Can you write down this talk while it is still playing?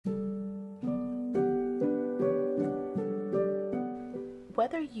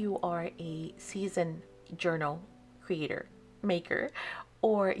whether you are a seasoned journal creator, maker,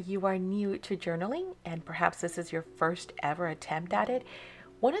 or you are new to journaling and perhaps this is your first ever attempt at it,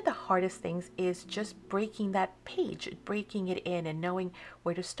 one of the hardest things is just breaking that page, breaking it in and knowing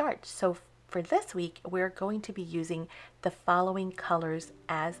where to start. So for this week, we're going to be using the following colors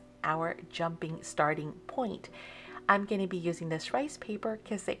as our jumping starting point. I'm going to be using this rice paper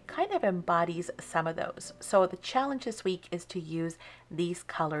because it kind of embodies some of those. So the challenge this week is to use these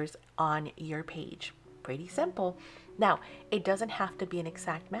colors on your page. Pretty simple. Now, it doesn't have to be an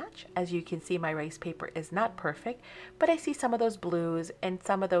exact match. As you can see, my rice paper is not perfect, but I see some of those blues and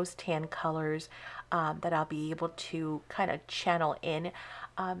some of those tan colors that I'll be able to kind of channel in.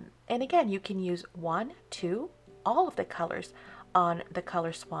 And again, you can use one, two, all of the colors on the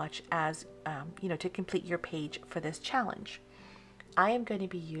color swatch as to complete your page for this challenge. I am going to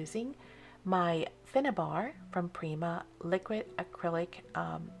be using my Finnabar from Prima liquid acrylic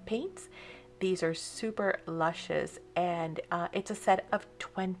paints. These are super luscious and it's a set of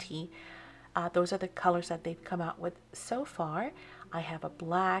 20. Those are the colors that they've come out with so far. I have a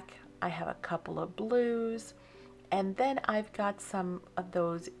black, I have a couple of blues, and then I've got some of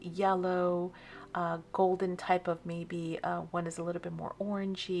those yellow, golden type of maybe one is a little bit more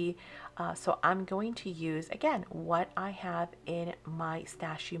orangey. So I'm going to use, again, what I have in my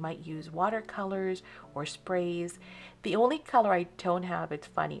stash. You might use watercolors or sprays. The only color I don't have, it's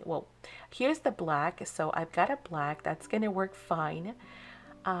funny. Well, here's the black. So I've got a black. That's going to work fine.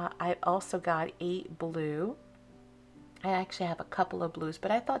 I've also got a blue. I actually have a couple of blues,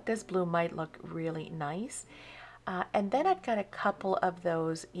 but I thought this blue might look really nice. And then I've got a couple of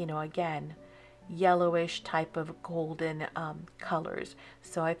those, again, yellowish type of golden colors.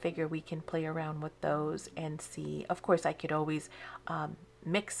 So I figure we can play around with those and see. Of course, I could always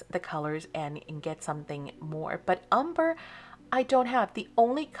mix the colors and get something more. But umber, I don't have. The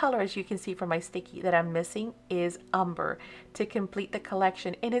only color, as you can see from my sticky, that I'm missing is umber to complete the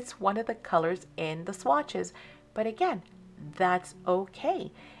collection. And it's one of the colors in the swatches. But again, that's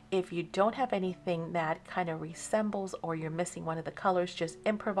okay. If you don't have anything that kind of resembles or you're missing one of the colors, just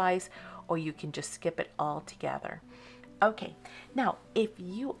improvise or you can just skip it all together. Okay, now if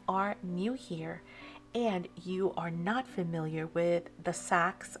you are new here and you are not familiar with the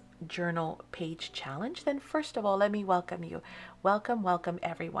Saks Journal Page Challenge, then first of all, let me welcome you. Welcome, welcome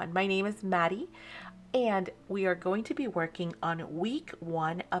everyone. My name is Maddie and we are going to be working on week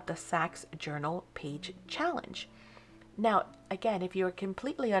 1 of the Saks Journal Page Challenge. Now, again, if you're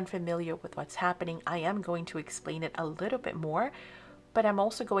completely unfamiliar with what's happening, I am going to explain it a little bit more, but I'm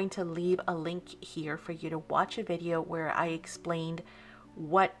also going to leave a link here for you to watch a video where I explained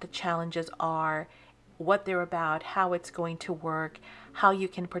what the challenges are, what they're about, how it's going to work, how you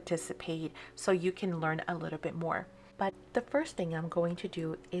can participate, so you can learn a little bit more. But the first thing I'm going to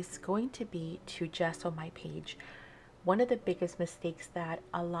do is going to be to gesso my page. One of the biggest mistakes that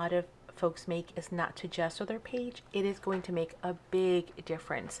a lot of folks make is not to gesso their page. It is going to make a big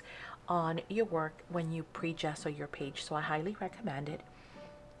difference on your work when you pre-gesso your page, so I highly recommend it.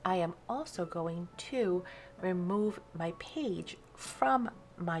 I am also going to remove my page from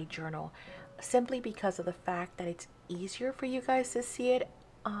my journal simply because of the fact that it's easier for you guys to see it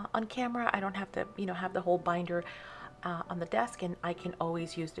on camera. I don't have to have the whole binder on the desk, and I can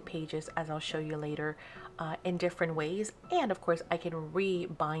always use the pages, as I'll show you later, in different ways, and of course I can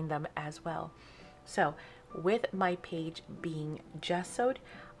rebind them as well. So with my page being gessoed,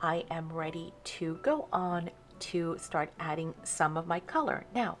 I am ready to go on to start adding some of my color.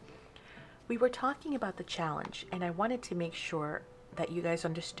 Now, we were talking about the challenge and I wanted to make sure that you guys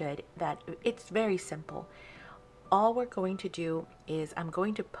understood that it's very simple. All we're going to do is I'm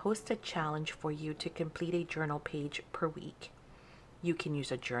going to post a challenge for you to complete a journal page per week. You can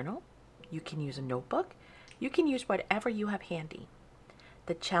use a journal, you can use a notebook, you can use whatever you have handy.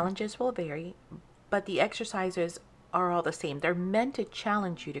 The challenges will vary, but the exercises are all the same. They're meant to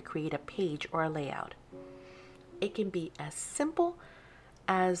challenge you to create a page or a layout. It can be as simple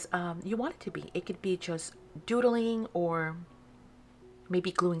as you want it to be. It could be just doodling or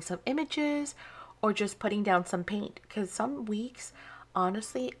maybe gluing some images or just putting down some paint, because some weeks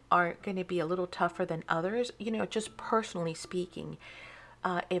honestly are going to be a little tougher than others, just personally speaking.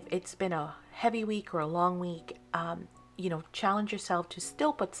 If it's been a heavy week or a long week, challenge yourself to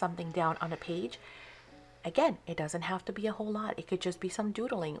still put something down on a page. Again, it doesn't have to be a whole lot. It could just be some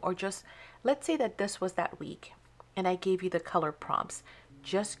doodling, or just, let's say that this was that week and I gave you the color prompts.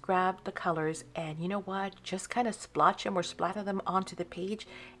 Just grab the colors and you know what, just kind of splotch them or splatter them onto the page.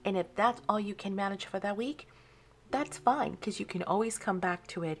 And if that's all you can manage for that week, that's fine, because you can always come back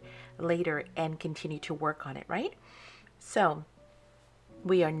to it later and continue to work on it, right? So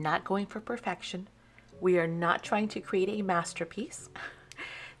We are not going for perfection. We are not trying to create a masterpiece.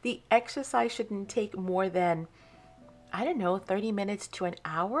 The exercise shouldn't take more than, I don't know, 30 minutes to an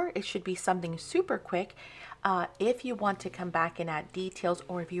hour. It should be something super quick. If you want to come back and add details,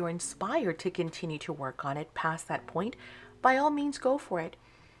 or if you're inspired to continue to work on it past that point, by all means go for it.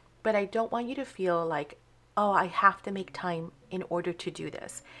 But I don't want you to feel like, oh, I have to make time in order to do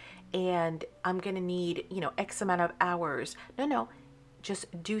this. And I'm going to need, X amount of hours. No, no, just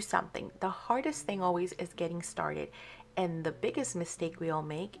do something. The hardest thing always is getting started. And the biggest mistake we all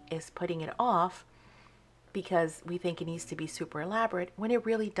make is putting it off because we think it needs to be super elaborate when it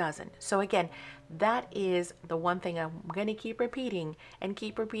really doesn't. So again, that is the one thing I'm going to keep repeating and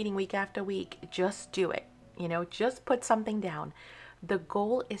keep repeating week after week. Just do it. Just put something down. The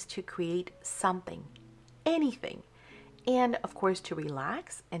goal is to create something, anything, and of course to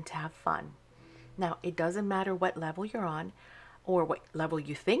relax and to have fun. Now, it doesn't matter what level you're on or what level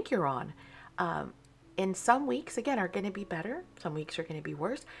you think you're on. In some weeks, again, are going to be better. Some weeks are going to be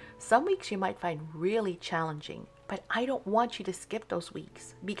worse. Some weeks you might find really challenging, but I don't want you to skip those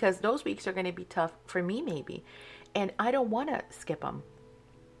weeks because those weeks are going to be tough for me maybe, and I don't want to skip them.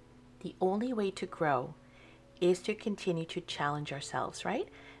 The only way to grow is to continue to challenge ourselves, right?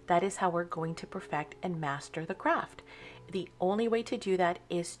 That is how we're going to perfect and master the craft. The only way to do that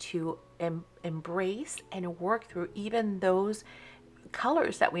is to embrace and work through even those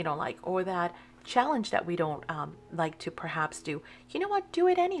colors that we don't like, or that challenge that we don't like to perhaps do. You know what? Do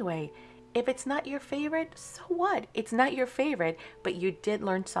it anyway. If it's not your favorite, so what? It's not your favorite, but you did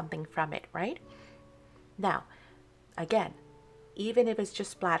learn something from it, right? Now, again, even if it's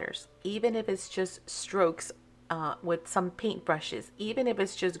just splatters, even if it's just strokes with some paintbrushes, even if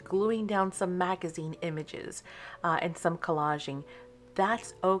it's just gluing down some magazine images and some collaging,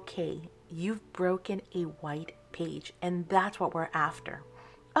 that's okay. You've broken a white page, and that's what we're after.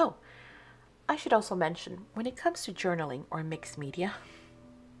 Oh, I should also mention, when it comes to journaling or mixed media,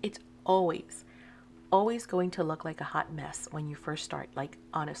 it's always going to look like a hot mess when you first start. Like,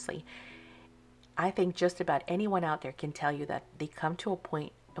 honestly, I think just about anyone out there can tell you that they come to a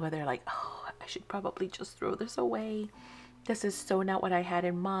point where they're like, oh, I should probably just throw this away. This is so not what I had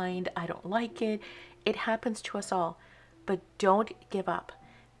in mind. I don't like it. It happens to us all. But don't give up,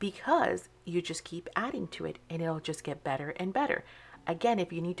 because you just keep adding to it and it'll just get better and better. Again,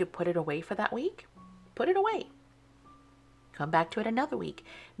 if you need to put it away for that week, put it away. Come back to it another week.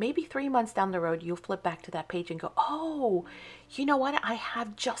 Maybe 3 months down the road, you'll flip back to that page and go, oh, you know what? I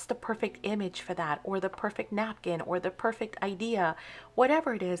have just the perfect image for that, or the perfect napkin, or the perfect idea,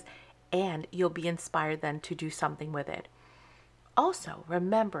 whatever it is. And you'll be inspired then to do something with it. Also,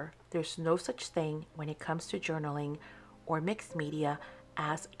 remember, there's no such thing when it comes to journaling or mixed media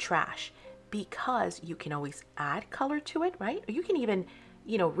as trash, because you can always add color to it, right? Or you can even,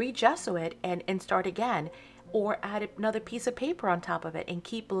 regesso it and start again, or add another piece of paper on top of it and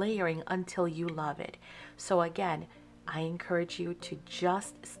keep layering until you love it. So again, I encourage you to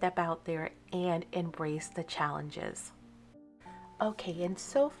just step out there and embrace the challenges. Okay, and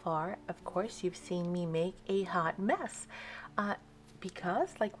so far, of course, you've seen me make a hot mess because,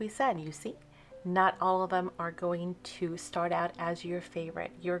 like we said, you see, not all of them are going to start out as your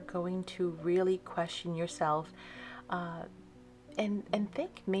favorite. You're going to really question yourself and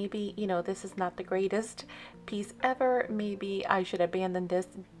think maybe, this is not the greatest piece ever. Maybe I should abandon this,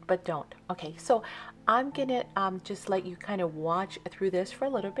 but don't. Okay, so I'm gonna just let you kind of watch through this for a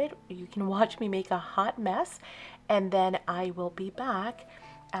little bit. You can watch me make a hot mess, and then I will be back.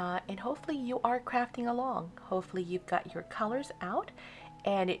 And hopefully you are crafting along. Hopefully you've got your colors out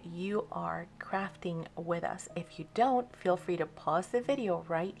and you are crafting with us. If you don't, feel free to pause the video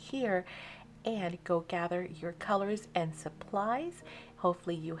right here and go gather your colors and supplies.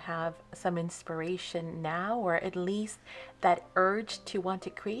 Hopefully you have some inspiration now, or at least that urge to want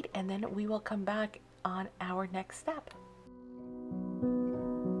to create, and then we will come back on our next step.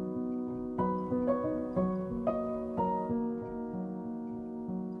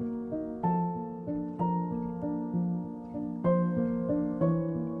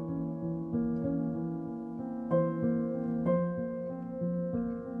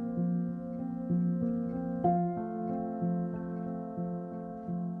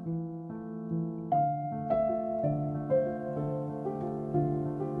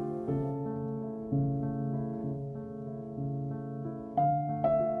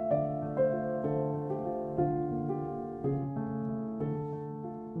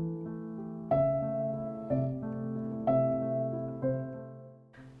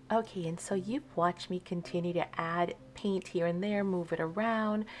 Okay, and so you've watched me continue to add paint here and there, move it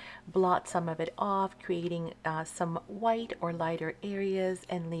around, blot some of it off, creating some white or lighter areas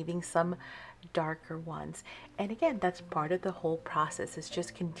and leaving some darker ones. And again, that's part of the whole process, is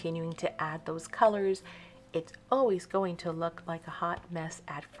just continuing to add those colors. It's always going to look like a hot mess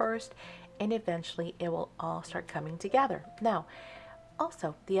at first, and eventually it will all start coming together. Now,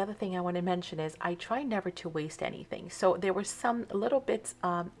 also, the other thing I want to mention is I try never to waste anything. So there were some little bits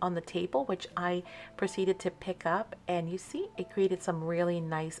on the table which I proceeded to pick up, and you see it created some really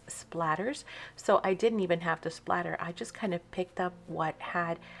nice splatters. So I didn't even have to splatter. I just kind of picked up what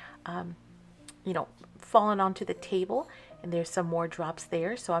had fallen onto the table, and there's some more drops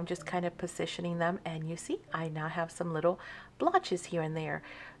there, so I'm just kind of positioning them, and you see I now have some little blotches here and there.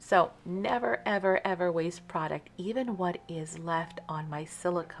 So never ever ever waste product, even what is left on my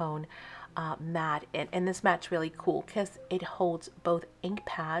silicone mat. And this mat's really cool because it holds both ink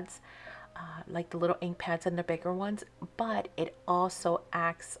pads, like the little ink pads and the bigger ones, but it also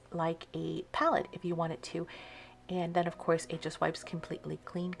acts like a palette if you want it to. And then of course it just wipes completely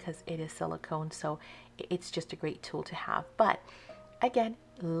clean because it is silicone, so it's just a great tool to have. But again,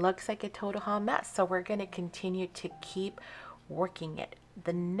 looks like a total hot mess, so we're going to continue to keep working it.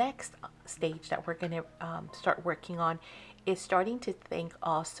 The next stage that we're going to start working on is starting to think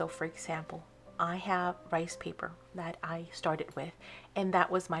also, for example, I have rice paper that I started with, and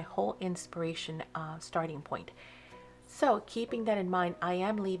that was my whole inspiration starting point. So keeping that in mind, I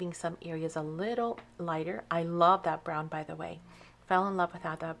am leaving some areas a little lighter. I love that brown, by the way. Fell in love with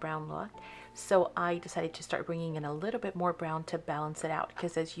how that brown looked. So I decided to start bringing in a little bit more brown to balance it out,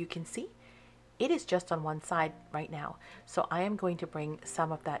 because as you can see, it is just on one side right now. So I am going to bring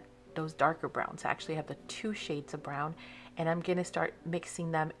some of those darker browns. I actually have the 2 shades of brown, and I'm going to start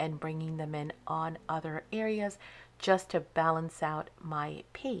mixing them and bringing them in on other areas just to balance out my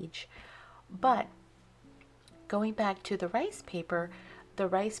page. But going back to the rice paper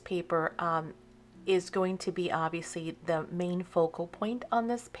is going to be obviously the main focal point on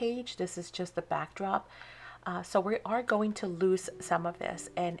this page. This is just the backdrop. So we are going to lose some of this.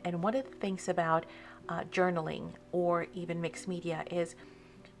 And one of the things about journaling or even mixed media is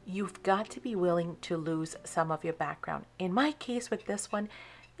you've got to be willing to lose some of your background. In my case with this one,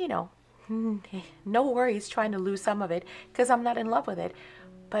 no worries trying to lose some of it because I'm not in love with it.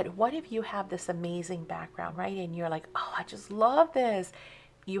 But what if you have this amazing background, right? And you're like, oh, I just love this.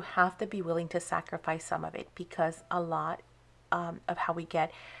 You have to be willing to sacrifice some of it, because a lot of how we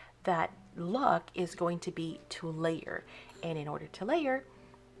get that look is going to be to layer. And in order to layer,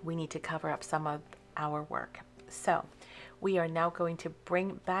 we need to cover up some of our work. So we are now going to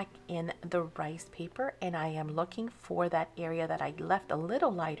bring back in the rice paper, and I am looking for that area that I left a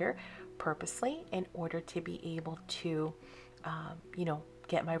little lighter purposely in order to be able to,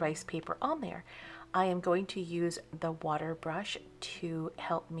 get my rice paper on there. I am going to use the water brush to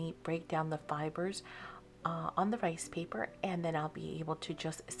help me break down the fibers on the rice paper, and then I'll be able to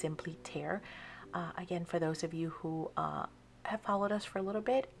just simply tear. Again, for those of you who have followed us for a little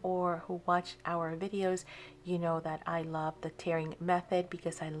bit or who watch our videos, you know that I love the tearing method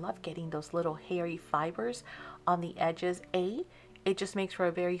because I love getting those little hairy fibers on the edges. It just makes for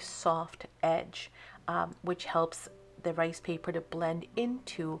a very soft edge, which helps the rice paper to blend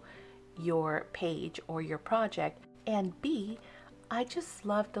into your page or your project. And B, I just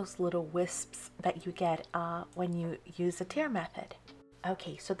love those little wisps that you get when you use the tear method.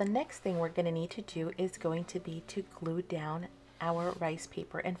 Okay, so the next thing we're going to need to do is going to be to glue down our rice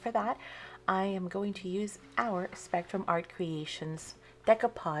paper. And for that, I am going to use our Spectrum Art Creations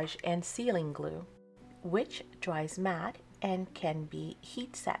decoupage and sealing glue, which dries matte and can be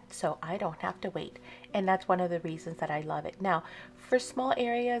heat set, so I don't have to wait. And that's one of the reasons that I love it. Now, for small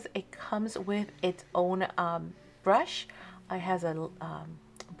areas, it comes with its own brush. It has a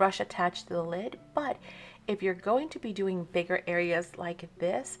brush attached to the lid, but if you're going to be doing bigger areas like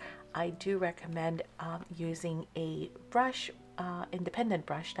this, I do recommend using a brush, independent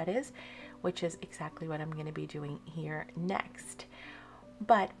brush that is, which is exactly what I'm going to be doing here next.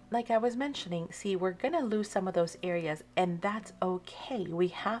 But like I was mentioning, see, we're going to lose some of those areas, and that's okay. We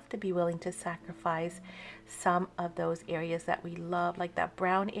have to be willing to sacrifice some of those areas that we love, like that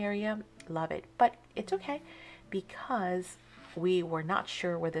brown area, love it. But it's okay because we were not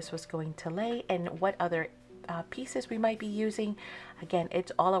sure where this was going to lay and what other pieces we might be using. Again,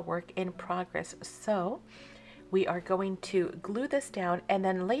 it's all a work in progress. So we are going to glue this down, and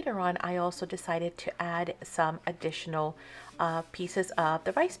then later on I also decided to add some additional pieces of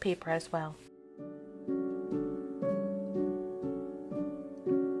the rice paper as well.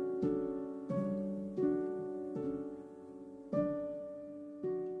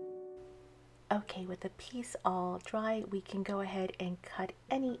 Okay, with the piece all dry, we can go ahead and cut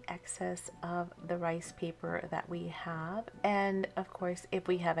any excess of the rice paper that we have. And of course, if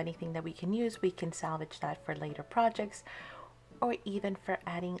we have anything that we can use, we can salvage that for later projects or even for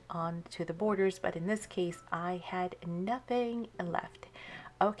adding on to the borders. But in this case, I had nothing left.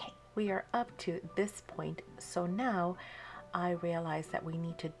 Okay, we are up to this point. So now I realize that we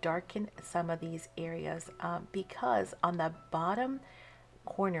need to darken some of these areas because on the bottom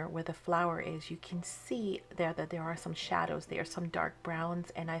corner where the flower is, you can see there that there are some shadows there, some dark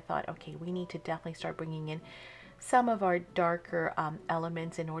browns, and I thought, okay, we need to definitely start bringing in some of our darker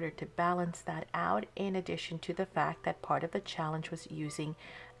elements in order to balance that out, in addition to the fact that part of the challenge was using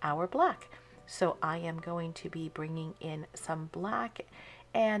our black. So I am going to be bringing in some black,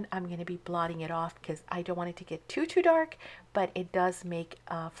 and I'm going to be blotting it off because I don't want it to get too dark, but it does make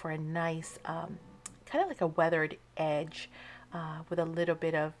for a nice kind of like a weathered edge with a little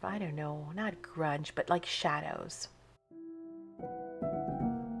bit of, I don't know, not grunge, but like shadows.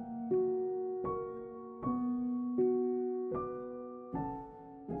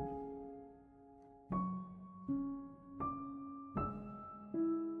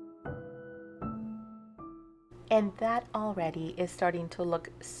 And that already is starting to look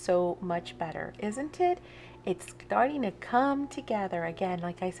so much better, isn't it? It's starting to come together again.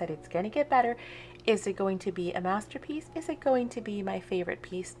 Like I said, it's going to get better. Is it going to be a masterpiece? Is it going to be my favorite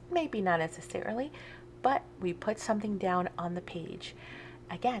piece? Maybe not necessarily, but we put something down on the page.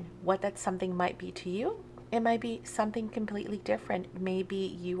 Again, what that something might be to you, it might be something completely different.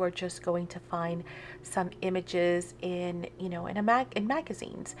 Maybe you are just going to find some images in, you know, in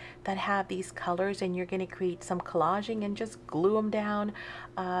magazines that have these colors, and you're going to create some collaging and just glue them down.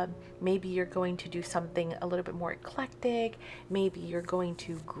 Maybe you're going to do something a little bit more eclectic. Maybe you're going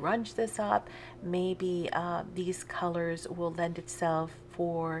to grunge this up. Maybe these colors will lend itself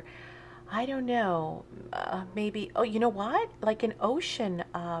for, I don't know, maybe, oh, you know what? Like an ocean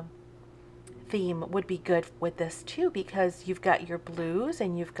theme would be good with this too, because you've got your blues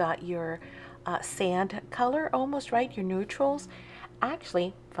and you've got your sand color almost, right? Your neutrals.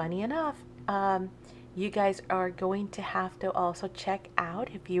 Actually, funny enough, you guys are going to have to also check out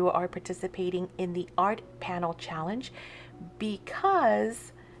if you are participating in the art panel challenge,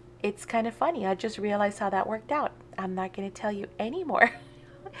 because it's kind of funny. I just realized how that worked out. I'm not going to tell you anymore.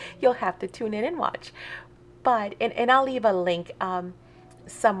 You'll have to tune in and watch. But, and I'll leave a link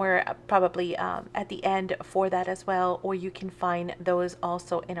somewhere probably at the end for that as well, or you can find those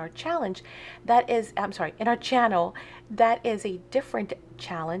also in our challenge. That is, I'm sorry, in our channel. That is a different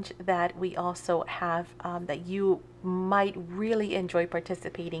challenge that we also have that you might really enjoy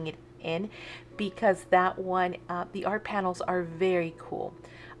participating in, because that one, the art panels are very cool.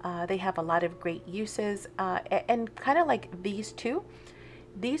 They have a lot of great uses, and kind of like these two.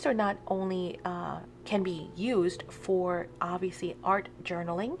 These are not only can be used for obviously art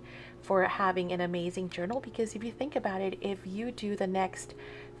journaling, for having an amazing journal, because if you think about it, if you do the next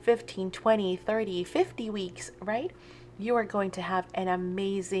 15, 20, 30, 50 weeks, right, you are going to have an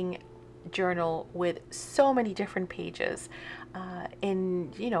amazing journal with so many different pages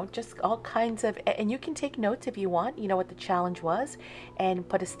and, you know, just all kinds of, and you can take notes if you want, you know, what the challenge was, and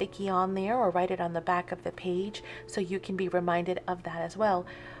put a sticky on there or write it on the back of the page so you can be reminded of that as well.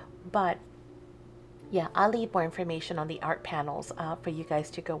 But yeah, I'll leave more information on the art panels for you guys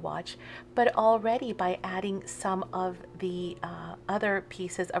to go watch. But already by adding some of the other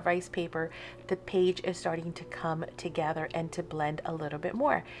pieces of rice paper, the page is starting to come together and to blend a little bit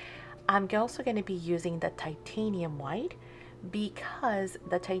more. I'm also going to be using the titanium white, because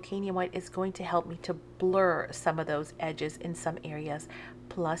the titanium white is going to help me to blur some of those edges in some areas,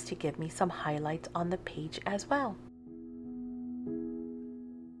 plus to give me some highlights on the page as well.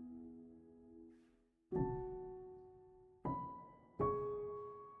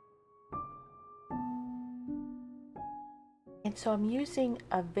 And so I'm using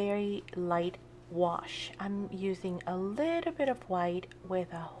a very light wash. I'm using a little bit of white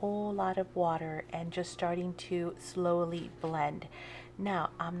with a whole lot of water and just starting to slowly blend. Now,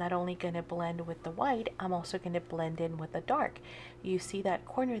 I'm not only going to blend with the white, I'm also going to blend in with the dark. You see that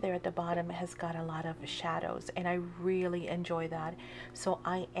corner there at the bottom has got a lot of shadows, and I really enjoy that. So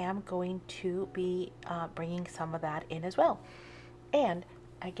I am going to be bringing some of that in as well. And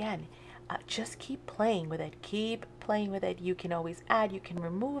again, just keep playing with it. Keep playing with it. You can always add, you can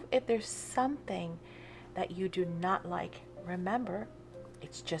remove. If there's something that you do not like, remember,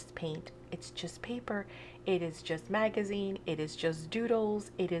 it's just paint. It's just paper. It is just magazine. It is just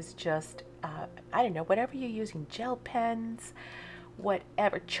doodles. It is just, I don't know, whatever you're using, gel pens,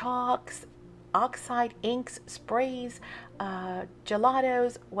 whatever, chalks. oxide, inks, sprays,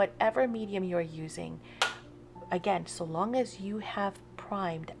 gelatos, whatever medium you're using. Again, so long as you have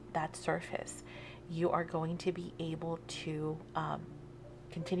primed that surface, you are going to be able to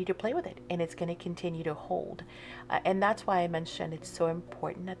continue to play with it, and it's going to continue to hold. And that's why I mentioned it's so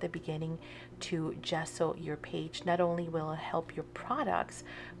important at the beginning to gesso your page. Not only will it help your products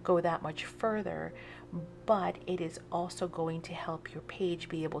go that much further, but it is also going to help your page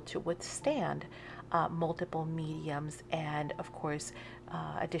be able to withstand multiple mediums, and of course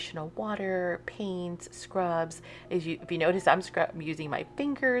additional water, paints, scrubs. If you notice, I'm using my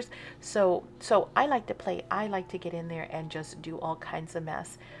fingers. So I like to play. I like to get in there and just do all kinds of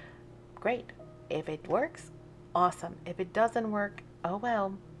mess. Great. If it works, awesome. If it doesn't work, oh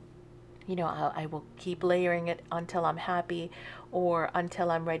well. You know, I will keep layering it until I'm happy, or until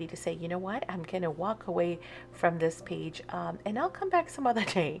I'm ready to say, you know what, I'm going to walk away from this page, and I'll come back some other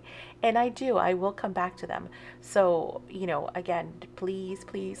day. And I will come back to them. So, you know, again, please,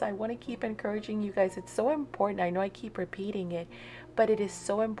 please, I want to keep encouraging you guys. It's so important. I know I keep repeating it, but it is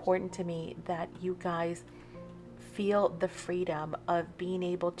so important to me that you guys feel the freedom of being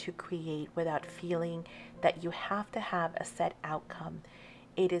able to create without feeling that you have to have a set outcome.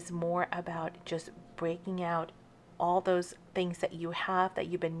 It is more about just breaking out all those things that you have that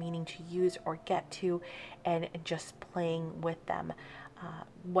you've been meaning to use or get to, and just playing with them.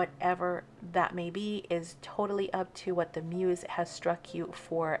 Whatever that may be is totally up to what the muse has struck you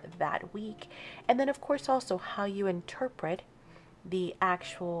for that week. And then, of course, also how you interpret the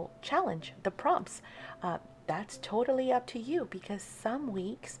actual challenge, the prompts. That's totally up to you, because some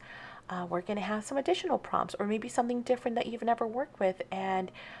weeks we're going to have some additional prompts, or maybe something different that you've never worked with, and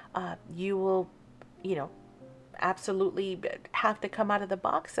you will, you know, absolutely have to come out of the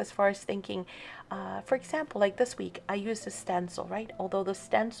box as far as thinking. For example, like this week, I used a stencil, right? Although the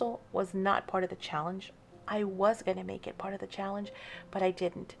stencil was not part of the challenge, I was going to make it part of the challenge, but I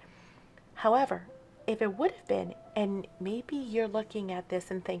didn't. However, if it would have been, and maybe you're looking at this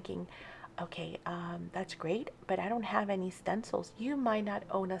and thinking, okay, that's great, but I don't have any stencils. You might not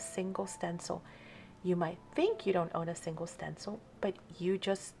own a single stencil. You might think you don't own a single stencil, but you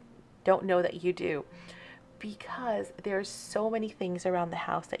just don't know that you do, because there's so many things around the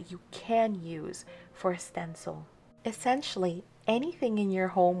house that you can use for a stencil. Essentially, anything in your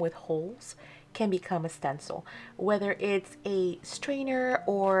home with holes can become a stencil, whether it's a strainer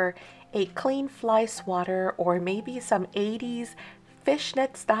or a clean fly swatter, or maybe some 80s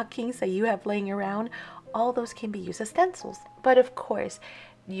fishnet stockings that you have laying around. All those can be used as stencils. But of course,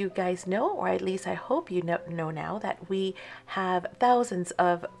 you guys know, or at least I hope you know now, that we have thousands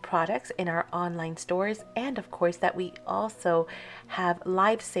of products in our online stores, and of course that we also have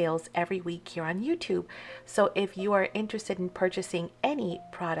live sales every week here on YouTube. So if you are interested in purchasing any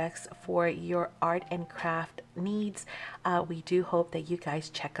products for your art and craft needs, we do hope that you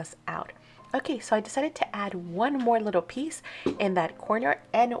guys check us out. Okay, so I decided to add one more little piece in that corner,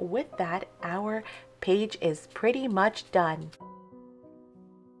 and with that, our page is pretty much done.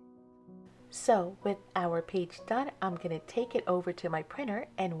 So with our page done, I'm going to take it over to my printer,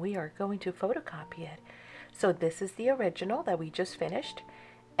 and we are going to photocopy it. So this is the original that we just finished,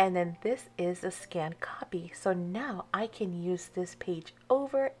 and then this is a scanned copy. So now I can use this page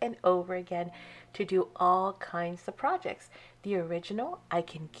over and over again to do all kinds of projects. The original I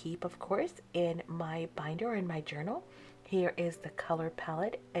can keep, of course, in my binder or in my journal. Here is the color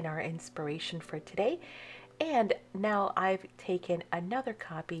palette and our inspiration for today. And now I've taken another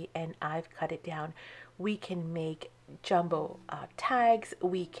copy and I've cut it down. We can make jumbo tags,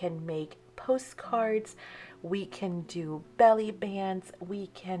 we can make postcards, we can do belly bands, we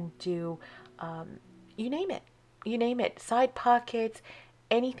can do, you name it, side pockets,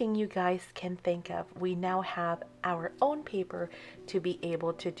 anything you guys can think of. We now have our own paper to be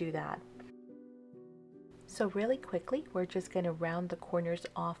able to do that. So really quickly, we're just going to round the corners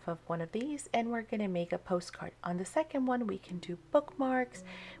off of one of these, and we're going to make a postcard. On the second one, we can do bookmarks,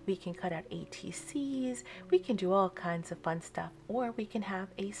 we can cut out ATCs, we can do all kinds of fun stuff, or we can have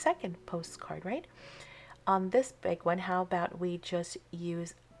a second postcard, right? On this big one, how about we just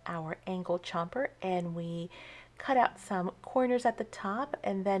use our angle chomper and we cut out some corners at the top,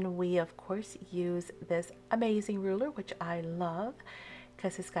 and then we of course use this amazing ruler, which I love,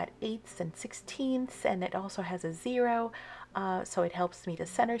 because it's got 8ths and 16ths, and it also has a 0, so it helps me to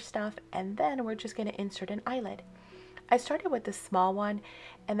center stuff. And then we're just going to insert an eyelet. I started with this small one,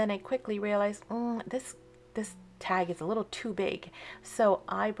 and then I quickly realized this tag is a little too big, so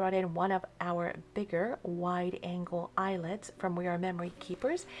I brought in one of our bigger wide angle eyelets from We Are Memory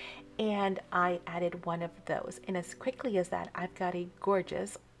Keepers, and I added one of those. And as quickly as that, I've got a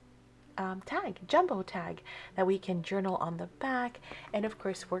gorgeous jumbo tag that we can journal on the back. And of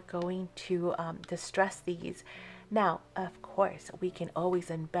course, we're going to distress these. Now, of course, we can always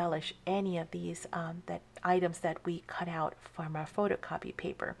embellish any of these items that we cut out from our photocopy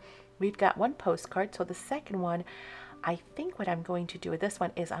paper. We've got one postcard, so the second one, I think what I'm going to do with this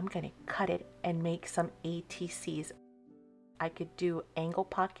one is I'm going to cut it and make some ATCs. I could do angle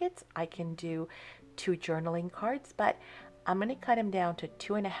pockets, I can do 2 journaling cards, but I'm going to cut them down to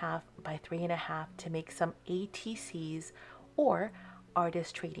 2.5 by 3.5 to make some ATCs or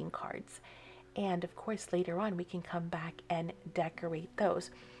artist trading cards. And of course, later on, we can come back and decorate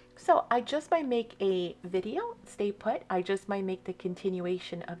those. So I just might make a video, stay put. I just might make the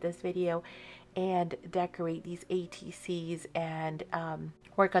continuation of this video and decorate these ATCs and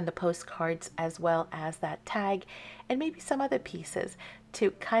work on the postcards as well as that tag and maybe some other pieces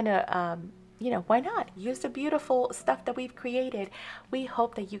to kind of why not use the beautiful stuff that we've created. We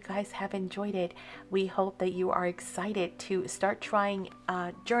hope that you guys have enjoyed it. We hope that you are excited to start trying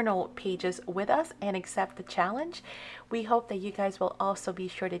journal pages with us and accept the challenge. We hope that you guys will also be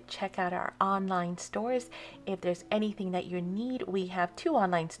sure to check out our online stores. If there's anything that you need, we have 2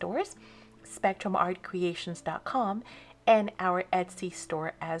 online stores, spectrumartcreations.com and our Etsy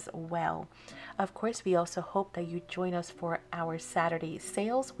store as well. Of course, we also hope that you join us for our Saturday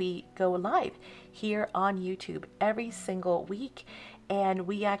sales. We go live here on YouTube every single week, and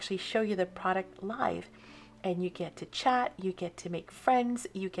we actually show you the product live. And you get to chat, you get to make friends,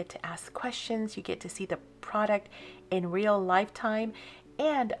 you get to ask questions, you get to see the product in real lifetime.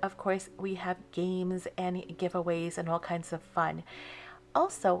 And of course, we have games and giveaways and all kinds of fun.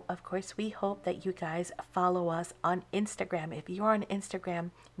 Also, of course, we hope that you guys follow us on Instagram. If you're on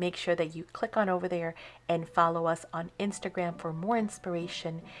Instagram, make sure that you click on over there and follow us on Instagram for more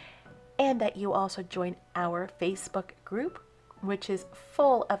inspiration, and that you also join our Facebook group, which is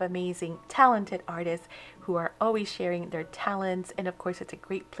full of amazing, talented artists who are always sharing their talents. And of course, it's a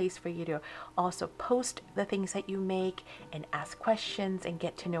great place for you to also post the things that you make and ask questions and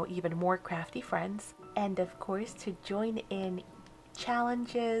get to know even more crafty friends. And of course, to join in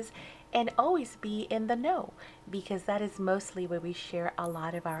challenges and always be in the know, because that is mostly where we share a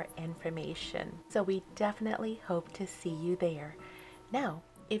lot of our information. So we definitely hope to see you there. Now,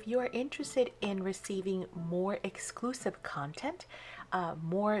 if you are interested in receiving more exclusive content,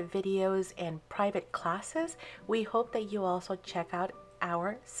 more videos and private classes, we hope that you also check out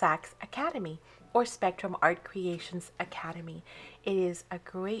our SACS Academy or Spectrum Art Creations Academy. It is a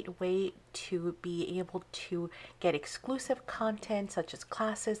great way to be able to get exclusive content such as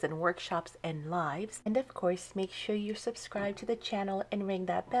classes and workshops and lives. And of course, make sure you subscribe to the channel and ring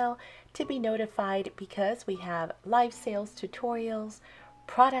that bell to be notified, because we have live sales, tutorials,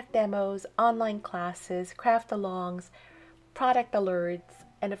 product demos, online classes, craft alongs, product alerts,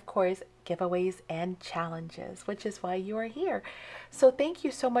 and of course, giveaways and challenges, which is why you are here. So thank you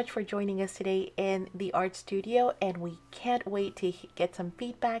so much for joining us today in the art studio, and we can't wait to get some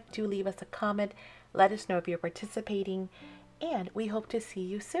feedback. Do leave us a comment. Let us know if you're participating, and we hope to see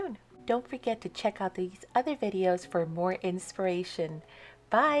you soon. Don't forget to check out these other videos for more inspiration.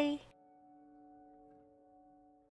 Bye!